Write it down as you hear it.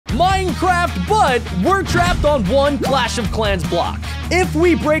Minecraft, but we're trapped on one Clash of Clans block. If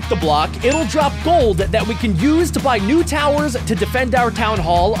we break the block, it'll drop gold that we can use to buy new towers to defend our town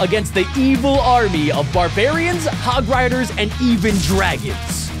hall against the evil army of barbarians, hog riders, and even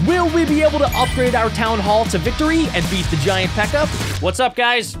dragons. Will we be able to upgrade our town hall to victory and beat the giant P.E.K.K.A? What's up,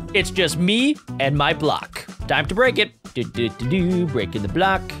 guys? It's just me and my block. Time to break it. Breaking the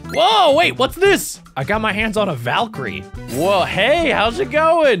block. Whoa, wait, what's this? I got my hands on a Valkyrie. Whoa, hey, how's it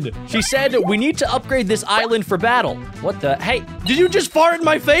going? She said we need to upgrade this island for battle. What the? Hey, did you just fart in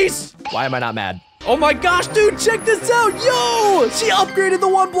my face? Why am I not mad? Oh my gosh, dude, check this out. Yo, she upgraded the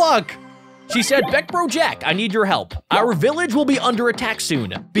one block. She said, BeckBroJack, I need your help. Our village will be under attack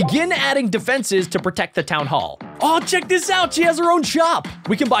soon. Begin adding defenses to protect the town hall. Oh, check this out. She has her own shop.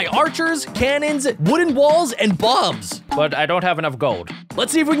 We can buy archers, cannons, wooden walls, and bombs. But I don't have enough gold.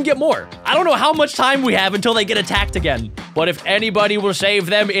 Let's see if we can get more. I don't know how much time we have until they get attacked again. But if anybody will save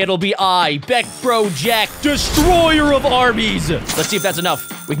them, it'll be I, BeckBroJack, destroyer of armies. Let's see if that's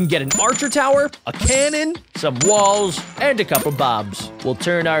enough. We can get an archer tower, a cannon, some walls, and a couple bombs. We'll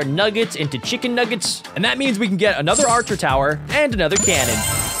turn our nuggets into chicken nuggets, and that means we can get another archer tower and another cannon.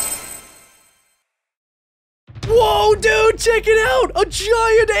 Whoa, dude, check it out! A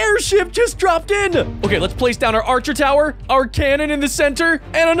giant airship just dropped in! Okay, let's place down our archer tower, our cannon in the center,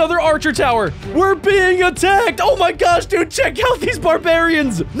 and another archer tower. We're being attacked! Oh my gosh, dude, check out these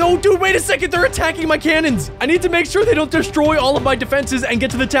barbarians! No, dude, wait a second, they're attacking my cannons! I need to make sure they don't destroy all of my defenses and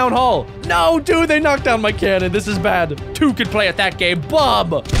get to the town hall. No, dude, they knocked down my cannon. This is bad. Two could play at that game.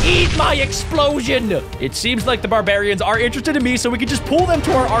 Bob! Eat my explosion! It seems like the barbarians are interested in me, so we can just pull them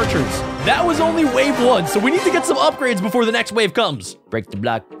to our archers. That was only wave 1, so we need to get some upgrades before the next wave comes. Break the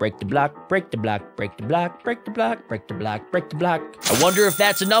block, break the block, break the block, break the block, break the block, break the block, break the block. I wonder if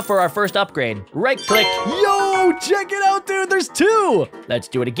that's enough for our first upgrade. Right click. Yo, check it out, dude. There's 2. Let's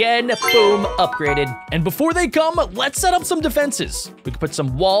do it again. Boom, upgraded. And before they come, let's set up some defenses. We can put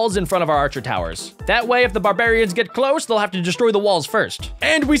some walls in front of our archer towers. That way, if the barbarians get close, they'll have to destroy the walls first.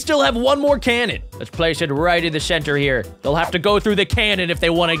 And we still have one more cannon. Let's place it right in the center here. They'll have to go through the cannon if they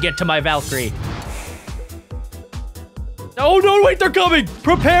want to get to my Valkyrie. Oh, no, wait, they're coming!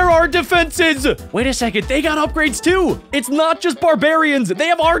 Prepare our defenses! Wait a second, they got upgrades too! It's not just barbarians, they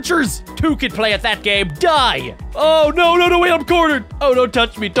have archers! 2 could play at that game, die! Oh, no, wait, I'm cornered! Oh, don't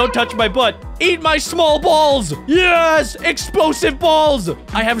touch me, don't touch my butt! Eat my small balls! Yes! Explosive balls!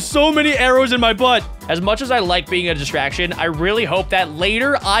 I have so many arrows in my butt! As much as I like being a distraction, I really hope that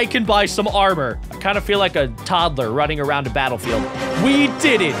later I can buy some armor. I kind of feel like a toddler running around a battlefield. We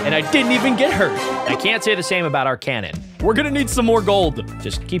did it, and I didn't even get hurt. I can't say the same about our cannon. We're gonna need some more gold.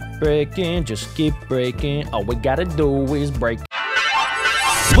 Just keep breaking, just keep breaking. All we gotta do is break.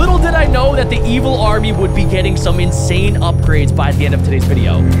 Little did I know that the evil army would be getting some insane upgrades by the end of today's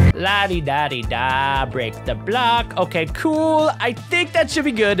video. La-di-da-di-da, break the block. Okay, cool. I think that should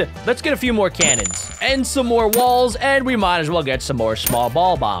be good. Let's get a few more cannons and some more walls, and we might as well get some more small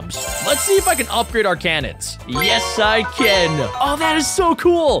ball bombs. Let's see if I can upgrade our cannons. Yes, I can. Oh, that is so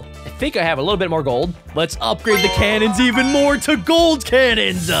cool. I think I have a little bit more gold. Let's upgrade the cannons even more to gold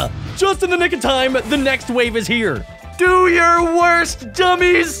cannons. Just in the nick of time, the next wave is here. Do your worst,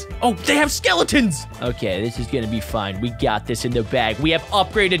 dummies! Oh, they have skeletons! Okay, this is gonna be fine. We got this in the bag. We have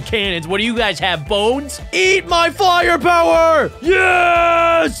upgraded cannons. What do you guys have, bones? Eat my firepower!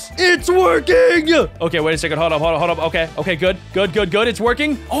 Yes! It's working! Okay, wait a second. Hold up. Okay, good. It's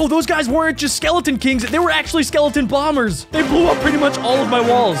working. Oh, those guys weren't just skeleton kings. They were actually skeleton bombers. They blew up pretty much all of my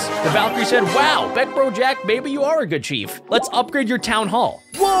walls. The Valkyrie said, wow, BeckBroJack, maybe you are a good chief. Let's upgrade your town hall.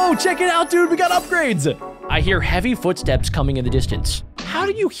 Whoa, check it out, dude. We got upgrades. I hear heavy footsteps coming in the distance. How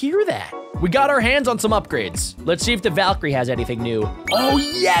do you hear that? We got our hands on some upgrades. Let's see if the Valkyrie has anything new. Oh,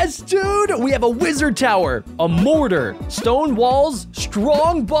 yes, dude! We have a wizard tower, a mortar, stone walls,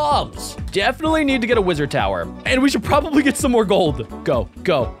 strong bombs. Definitely need to get a wizard tower. And we should probably get some more gold. Go.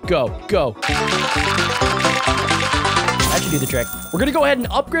 That should do the trick. We're gonna go ahead and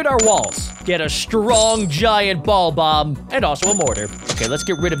upgrade our walls. Get a strong giant ball bomb and also a mortar. Okay, let's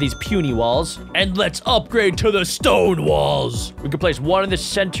get rid of these puny walls and let's upgrade to the stone walls. We can place one in the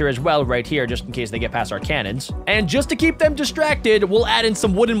center as well right here just in case they get past our cannons. And just to keep them distracted, we'll add in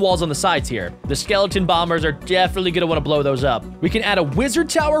some wooden walls on the sides here. The skeleton bombers are definitely gonna wanna blow those up. We can add a wizard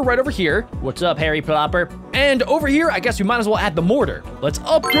tower right over here. What's up, Harry Plopper? And over here, I guess we might as well add the mortar. Let's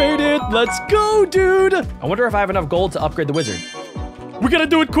upgrade it. Let's go, dude. I wonder if I have enough gold to upgrade the wizard. We gotta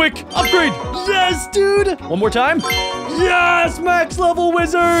do it quick. Upgrade. Yes, dude. One more time. Yes, max level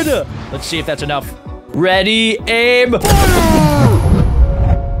wizard. Let's see if that's enough. Ready, aim, fire!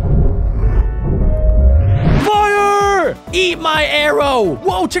 Fire! Eat my arrow.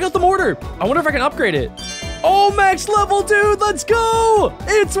 Whoa, check out the mortar. I wonder if I can upgrade it. Oh, max level, dude. Let's go.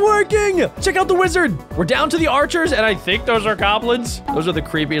 It's working. Check out the wizard. We're down to the archers, and I think those are goblins. Those are the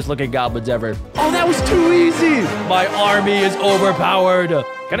creepiest looking goblins ever. Oh, that was too easy. My army is overpowered.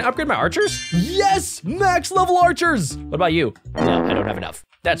 Can I upgrade my archers? Yes, max level archers. What about you? No, I don't have enough.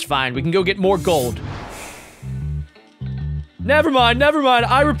 That's fine. We can go get more gold. Never mind, never mind.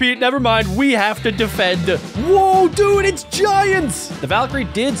 I repeat, never mind. We have to defend. Whoa, dude, it's giants. The Valkyrie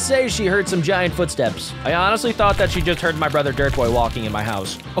did say she heard some giant footsteps. I honestly thought that she just heard my brother Dirtboy walking in my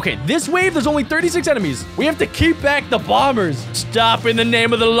house. Okay, this wave, there's only 36 enemies. We have to keep back the bombers. Stop in the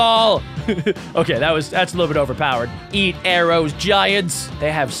name of the law. Okay, that's a little bit overpowered. Eat arrows, giants.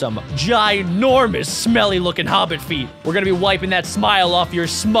 They have some ginormous, smelly-looking hobbit feet. We're gonna be wiping that smile off your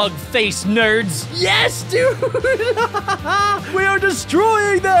smug face, nerds. Yes, dude! We are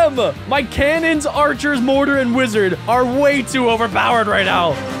destroying them! My cannons, archers, mortar, and wizard are way too overpowered right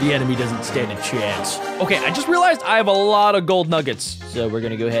now. The enemy doesn't stand a chance. Okay, I just realized I have a lot of gold nuggets. So we're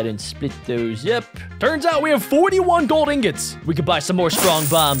gonna go ahead and split those up. Turns out we have 41 gold ingots. We could buy some more strong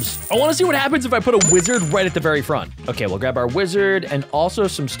bombs. I wanna see what happens if I put a wizard right at the very front. Okay, we'll grab our wizard and also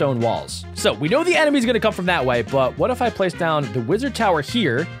some stone walls. So we know the enemy's gonna come from that way, but what if I place down the wizard tower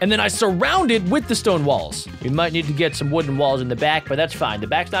here and then I surround it with the stone walls? We might need to get some wooden walls in the back, but that's fine. The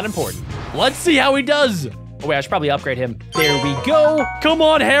back's not important. Let's see how he does. Oh, wait, I should probably upgrade him. There we go. Come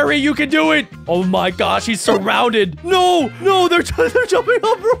on, Harry, you can do it. Oh my gosh, he's surrounded. No, they're jumping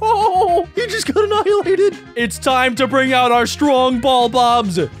up. Bro, he just got annihilated. It's time to bring out our strong ball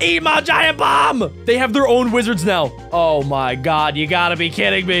bombs. Eat my giant bomb. They have their own wizards now. Oh my God, you gotta be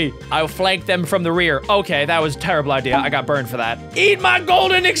kidding me. I'll flank them from the rear. Okay, that was a terrible idea. I got burned for that. Eat my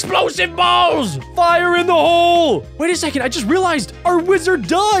golden explosive balls. Fire in the hole. Wait a second, I just realized our wizard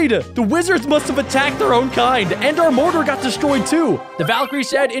died. The wizards must have attacked their own kind. And our mortar got destroyed too. The Valkyrie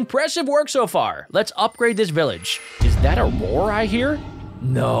said, impressive work so far. Let's upgrade this village. Is that a roar I hear?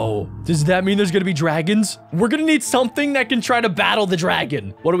 No. Does that mean there's gonna be dragons? We're gonna need something that can try to battle the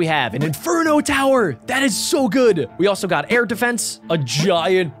dragon. What do we have? An Inferno Tower. That is so good. We also got air defense, a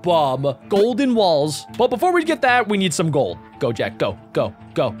giant bomb, golden walls. But before we get that, we need some gold. Go, Jack. Go, go,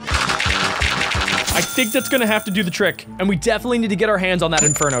 go. I think that's gonna have to do the trick. And we definitely need to get our hands on that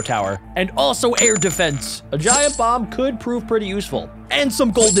Inferno Tower. And also air defense. A giant bomb could prove pretty useful. And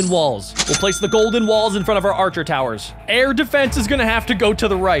some golden walls. We'll place the golden walls in front of our archer towers. Air defense is gonna have to go to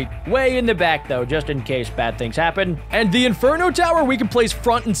the right. Way in the back though, just in case bad things happen. And the Inferno Tower we can place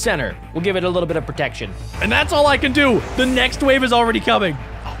front and center. We'll give it a little bit of protection. And that's all I can do. The next wave is already coming.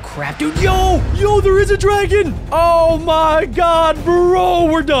 Crap, dude. Yo, there is a dragon. Oh my God, bro,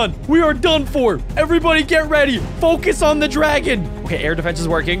 we're done. We are done for. Everybody get ready. Focus on the dragon. Okay, air defense is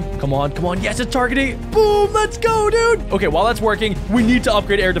working. Come on, come on. Yes, it's targeting. Boom, let's go, dude. Okay, while that's working, we need to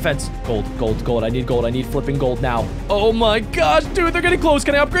upgrade air defense. Gold, gold, gold. I need gold. I need flipping gold now. Oh my gosh, dude, they're getting close.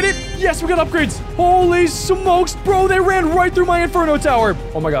 Can I upgrade it? Yes, we got upgrades. Holy smokes, bro. They ran right through my Inferno Tower.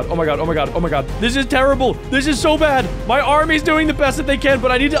 Oh my God, oh my God, oh my God, oh my God. This is terrible. This is so bad. My army's doing the best that they can,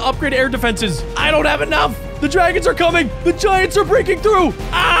 but I need to upgrade air defenses. I don't have enough. The dragons are coming. The giants are breaking through.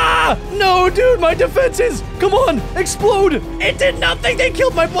 Ah, no, dude, my defenses. Come on, explode. It did nothing. They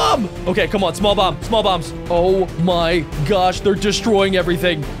killed my bomb. Okay, come on, small bomb, small bombs. Oh my gosh, they're destroying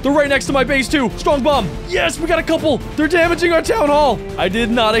everything. They're right next to my base too. Strong bomb. Yes, we got a couple. They're damaging our town hall. I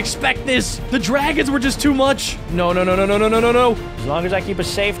did not expect this. The dragons were just too much. No, no, no, no, no, no, no, no, no. As long as I keep a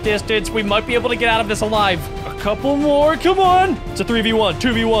safe distance, we might be able to get out of this alive. A couple more, come on. It's a 3v1,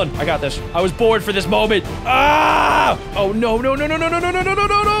 2v1. I got this. I was bored for this moment. Ah! Oh, no, no, no, no, no, no, no, no, no, no,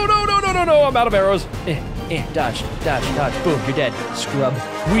 no, no, no, no, no, no, no. I'm out of arrows. Dodge, dodge, dodge. Boom, you're dead. Scrub.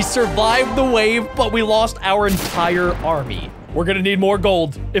 We survived the wave, but we lost our entire army. We're gonna need more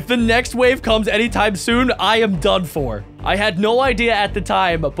gold. If the next wave comes anytime soon, I am done for. I had no idea at the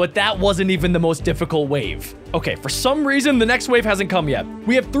time, but that wasn't even the most difficult wave. Okay, for some reason, the next wave hasn't come yet.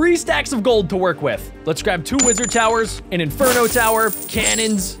 We have 3 stacks of gold to work with. Let's grab 2 wizard towers, an Inferno Tower,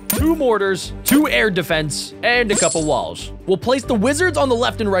 cannons, 2 mortars, 2 air defense, and a couple walls. We'll place the wizards on the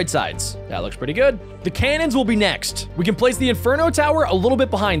left and right sides. That looks pretty good. The cannons will be next. We can place the Inferno Tower a little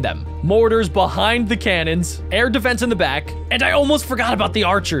bit behind them. Mortars behind the cannons, air defense in the back, and I almost forgot about the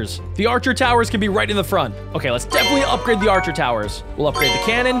archers. The archer towers can be right in the front. Okay, let's definitely upgrade the archer towers. We'll upgrade the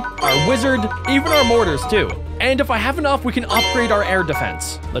cannon, our wizard, even our mortars too. And if I have enough, we can upgrade our air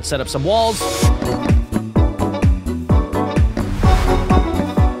defense. Let's set up some walls.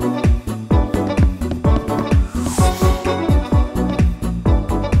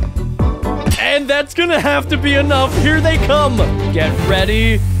 And that's gonna have to be enough. Here they come. Get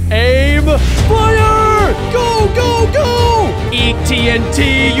ready. Aim. Fire. Go, go, go. Eat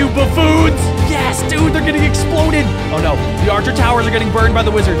TNT, you buffoons. Yes, dude, they're getting exploded. Oh, no. The archer towers are getting burned by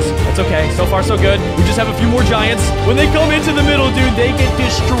the wizards. That's okay. So far, so good. We just have a few more giants. When they come into the middle, dude, they get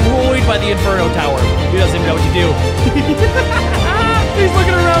destroyed by the Inferno Tower. He doesn't even know what to do. He's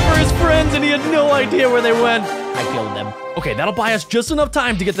looking around for his friends, and he had no idea where they went. I killed them. Okay, that'll buy us just enough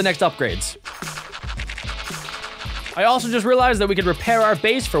time to get the next upgrades. I also just realized that we could repair our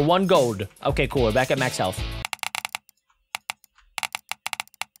base for 1 gold. Okay, cool. We're back at max health.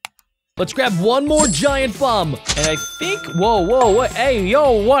 Let's grab 1 more giant bomb. And I think, whoa, what? Hey,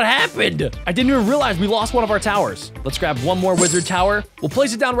 yo, what happened? I didn't even realize we lost one of our towers. Let's grab 1 more wizard tower. We'll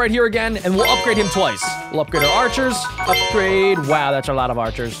place it down right here again, and we'll upgrade him twice. We'll upgrade our archers. Upgrade. Wow, that's a lot of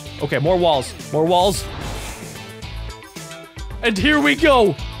archers. Okay, more walls. More walls. And here we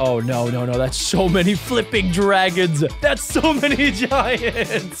go. Oh, no. That's so many flipping dragons. That's so many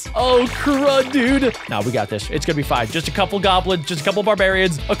giants. Oh, crud, dude. No, we got this. It's gonna be fine. Just a couple goblins, just a couple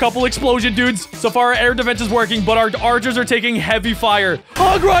barbarians, a couple explosion dudes. So far, our air defense is working, but our archers are taking heavy fire.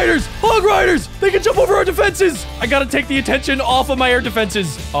 Hog riders! Hog riders! They can jump over our defenses. I gotta take the attention off of my air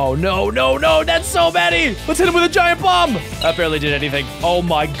defenses. Oh, no. That's so many. Let's hit him with a giant bomb. That barely did anything. Oh,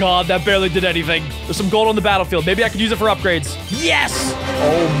 my God. That barely did anything. There's some gold on the battlefield. Maybe I could use it for upgrades. Yes!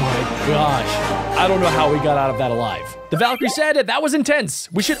 Oh my gosh. I don't know how we got out of that alive. The Valkyrie said that was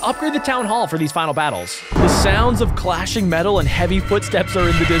intense. We should upgrade the town hall for these final battles. The sounds of clashing metal and heavy footsteps are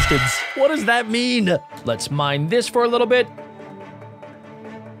in the distance. What does that mean? Let's mine this for a little bit.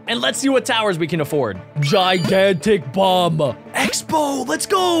 And let's see what towers we can afford. Gigantic bomb. Expo, let's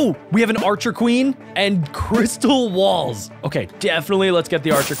go. We have an archer queen and crystal walls. Okay, definitely let's get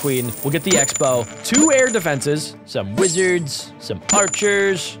the archer queen. We'll get the expo. 2 air defenses, some wizards, some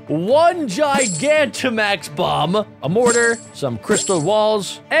archers, 1 Gigantamax bomb, a mortar, some crystal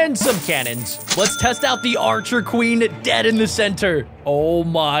walls, and some cannons. Let's test out the archer queen dead in the center. Oh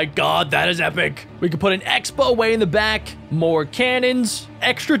my God, that is epic. We can put an expo way in the back, more cannons,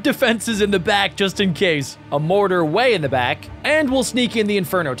 extra defenses in the back just in case, a mortar way in the back, and we'll sneak in the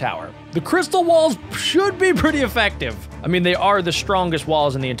Inferno Tower. The crystal walls should be pretty effective. I mean, they are the strongest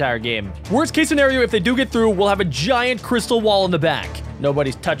walls in the entire game. Worst case scenario, if they do get through, we'll have a giant crystal wall in the back.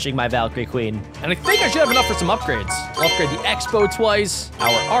 Nobody's touching my Valkyrie Queen. And I think I should have enough for some upgrades. We'll upgrade the expo twice,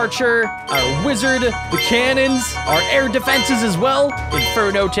 our archer, our wizard, the cannons, our air defenses as well,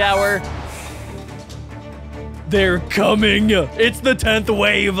 Inferno Tower. They're coming. It's the 10th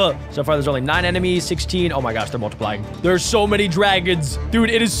wave. So far, there's only 9 enemies, 16. Oh my gosh, they're multiplying. There's so many dragons. Dude,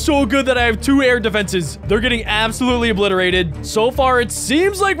 it is so good that I have 2 air defenses. They're getting absolutely obliterated. So far, it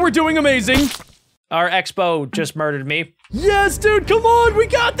seems like we're doing amazing. Our expo just murdered me. Yes, dude, come on. We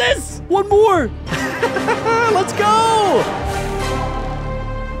got this. 1 more. Let's go.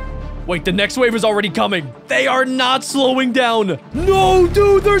 Wait, the next wave is already coming. They are not slowing down. No,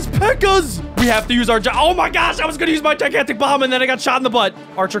 dude, there's P.E.K.K.A.s. We have to use our... Oh my gosh, I was gonna use my gigantic bomb and then I got shot in the butt.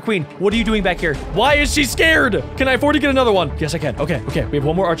 Archer Queen, what are you doing back here? Why is she scared? Can I afford to get another one? Yes, I can. Okay, we have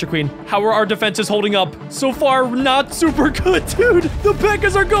 1 more Archer Queen. How are our defenses holding up? So far, not super good, dude. The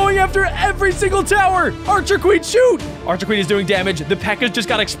P.E.K.K.A.s are going after every single tower. Archer Queen, shoot. Archer Queen is doing damage. The P.E.K.K.A.s just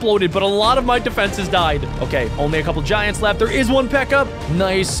got exploded, but a lot of my defenses died. Okay, only a couple giants left. There is 1 P.E.K.K.A.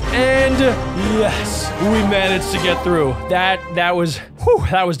 Nice. And yes, we managed to get through. That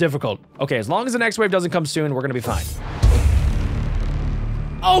was difficult. Okay, as long as the next wave doesn't come soon, we're gonna be fine.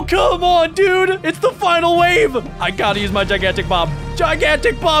 Oh, come on, dude. It's the final wave. I gotta use my gigantic bomb.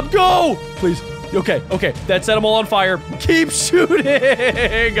 Gigantic bomb, go. Please. Okay. That set them all on fire. Keep shooting.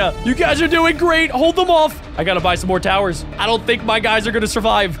 You guys are doing great. Hold them off. I gotta buy some more towers. I don't think my guys are gonna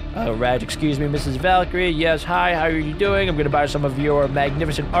survive. All right, excuse me, Mrs. Valkyrie. Yes, hi, how are you doing? I'm gonna buy some of your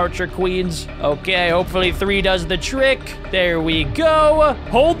magnificent archer queens. Okay, hopefully 3 does the trick. There we go.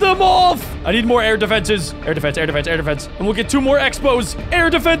 Hold them off. I need more air defenses. Air defense. And we'll get 2 more expos. Air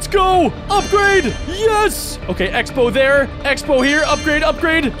defense, go. Upgrade. Yes. Okay, expo there. Expo here.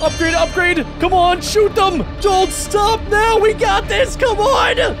 Upgrade. Come on, shoot them. Don't stop now. We got this. Come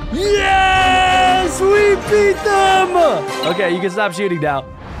on. Yes, we beat them. Okay, you can stop shooting now.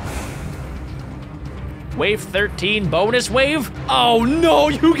 Wave 13 bonus wave? Oh no,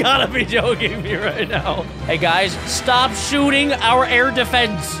 you gotta be joking me right now. Hey guys, stop shooting our air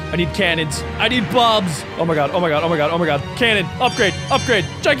defense. I need cannons. I need bombs. Oh my god. Cannon, upgrade.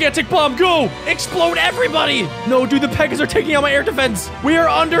 Gigantic bomb, go. Explode everybody. No, dude, the P.E.K.K.A.s are taking out my air defense. We are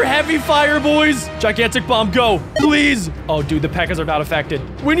under heavy fire, boys. Gigantic bomb, go. Please. Oh, dude, the P.E.K.K.A.s are not affected.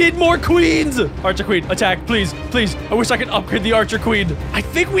 We need more queens. Archer Queen, attack, please. I wish I could upgrade the Archer Queen. I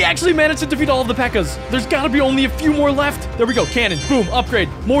think we actually managed to defeat all of the P.E.K.K.A.s. There's gotta be only a few more left. There we go, cannon, boom, upgrade.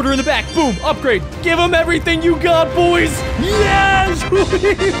 Mortar in the back, boom, upgrade. Give them everything you got, boys. Yes, we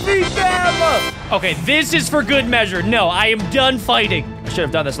beat them. Okay, this is for good measure. No, I am done fighting. I should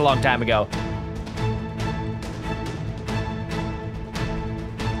have done this a long time ago.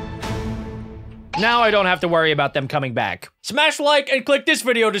 Now I don't have to worry about them coming back. Smash like and click this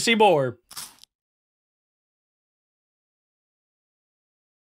video to see more.